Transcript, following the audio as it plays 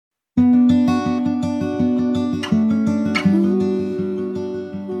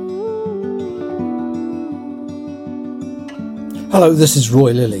Hello, this is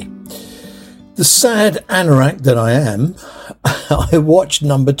Roy Lilly. The sad anorak that I am, I watched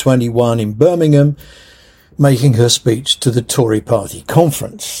number 21 in Birmingham making her speech to the Tory party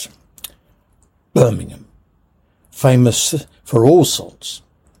conference. Birmingham, famous for all sorts: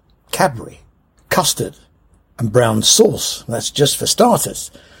 Cadbury, custard and brown sauce. That's just for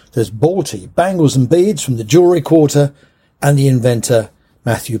starters. There's Balti, bangles and beads from the jewellery quarter, and the inventor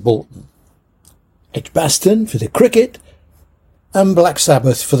Matthew Boulton. Edgbaston for the cricket, and Black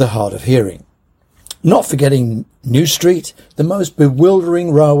Sabbath for the hard of hearing. Not forgetting New Street, the most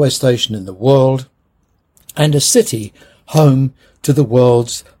bewildering railway station in the world, and a city home to the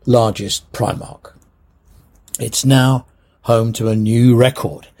world's largest Primark. It's now home to a new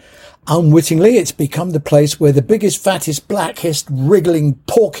record. Unwittingly, it's become the place where the biggest, fattest, blackest, wriggling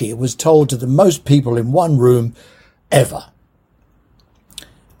porky was told to the most people in one room ever.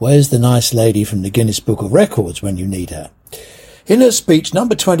 Where's the nice lady from the Guinness Book of Records when you need her? In her speech,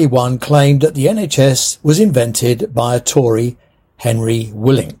 number 21 claimed that the NHS was invented by a Tory, Henry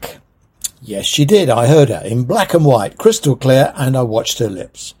Willink. Yes, she did. I heard her in black and white, crystal clear, and I watched her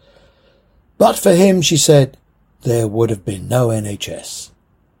lips. But for him, she said, there would have been no NHS.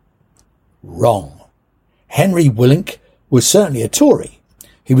 Wrong. Henry Willink was certainly a Tory.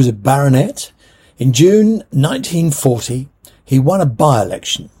 He was a baronet. In June 1940, he won a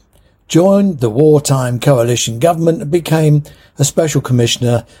by-election, joined the wartime coalition government and became a special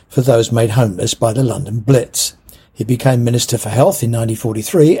commissioner for those made homeless by the London Blitz. He became Minister for Health in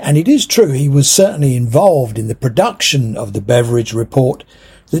 1943, and it is true he was certainly involved in the production of the Beveridge Report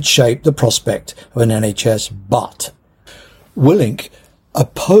that shaped the prospect of an NHS. But Willink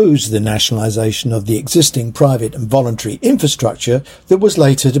opposed the nationalisation of the existing private and voluntary infrastructure that was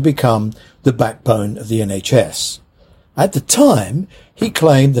later to become the backbone of the NHS. At the time, he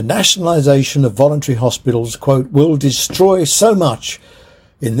claimed the nationalisation of voluntary hospitals, quote, will destroy so much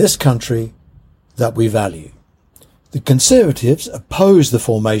in this country that we value. The Conservatives opposed the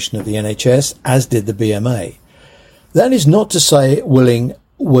formation of the NHS, as did the BMA. That is not to say Willink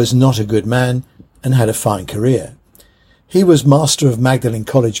was not a good man and had a fine career. He was Master of Magdalen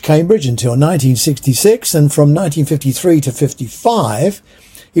College, Cambridge until 1966, and from 1953 to 55,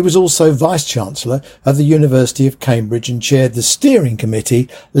 he was also Vice-Chancellor of the University of Cambridge and chaired the steering committee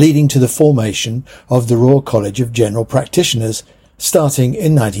leading to the formation of the Royal College of General Practitioners starting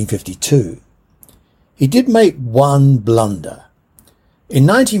in 1952. He did make one blunder. In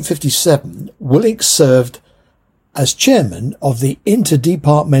 1957, Willink served as chairman of the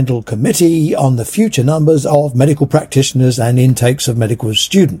Interdepartmental Committee on the Future Numbers of Medical Practitioners and Intakes of Medical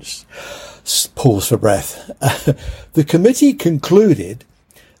Students. Pause for breath. The committee concluded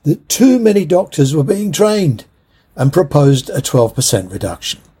that too many doctors were being trained and proposed a 12%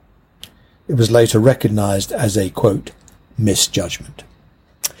 reduction. It was later recognised as a, quote, misjudgment.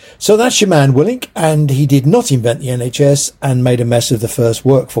 So that's your man Willink, and he did not invent the NHS and made a mess of the first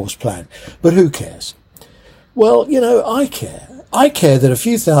workforce plan. But who cares? Well, you know, I care. I care that a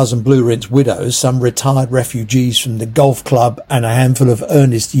few thousand blue-rinsed widows, some retired refugees from the golf club and a handful of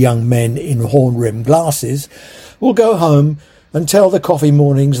earnest young men in horn-rimmed glasses will go home and tell the coffee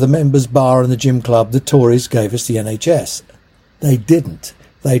mornings, the members' bar and the gym club the Tories gave us the NHS. They didn't.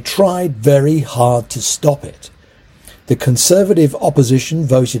 They tried very hard to stop it. The Conservative opposition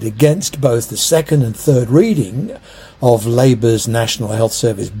voted against both the second and third reading of Labour's National Health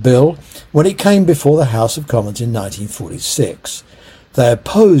Service Bill when it came before the House of Commons in 1946. They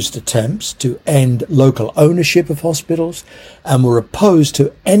opposed attempts to end local ownership of hospitals and were opposed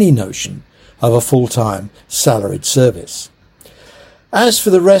to any notion of a full-time salaried service. As for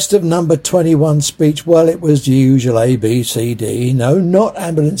the rest of number 21's speech, well, it was the usual A, B, C, D. No, not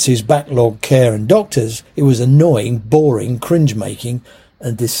ambulances, backlog care and doctors. It was annoying, boring, cringe-making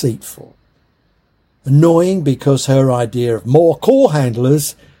and deceitful. Annoying because her idea of more call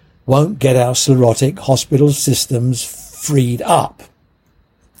handlers won't get our sclerotic hospital systems freed up.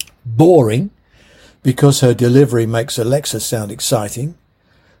 Boring because her delivery makes Alexa sound exciting.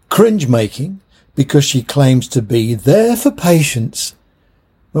 Cringe-making because she claims to be there for patients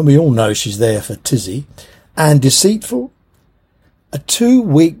when we all know she's there for tizzy. And deceitful, a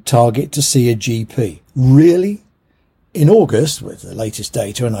 2-week target to see a GP. Really? In August, with the latest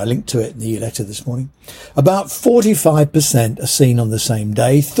data, and I linked to it in the letter this morning, about 45% are seen on the same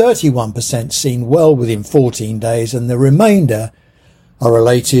day, 31% seen well within 14 days, and the remainder are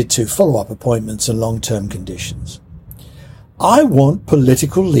related to follow-up appointments and long-term conditions. I want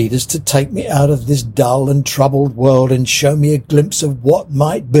political leaders to take me out of this dull and troubled world and show me a glimpse of what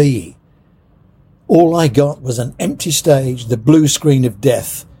might be. All I got was an empty stage, the blue screen of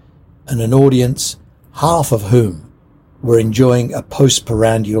death, and an audience, half of whom were enjoying a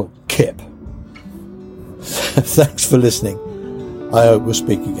postprandial kip. Thanks for listening. I hope we'll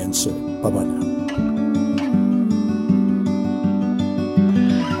speak again soon. Bye-bye now.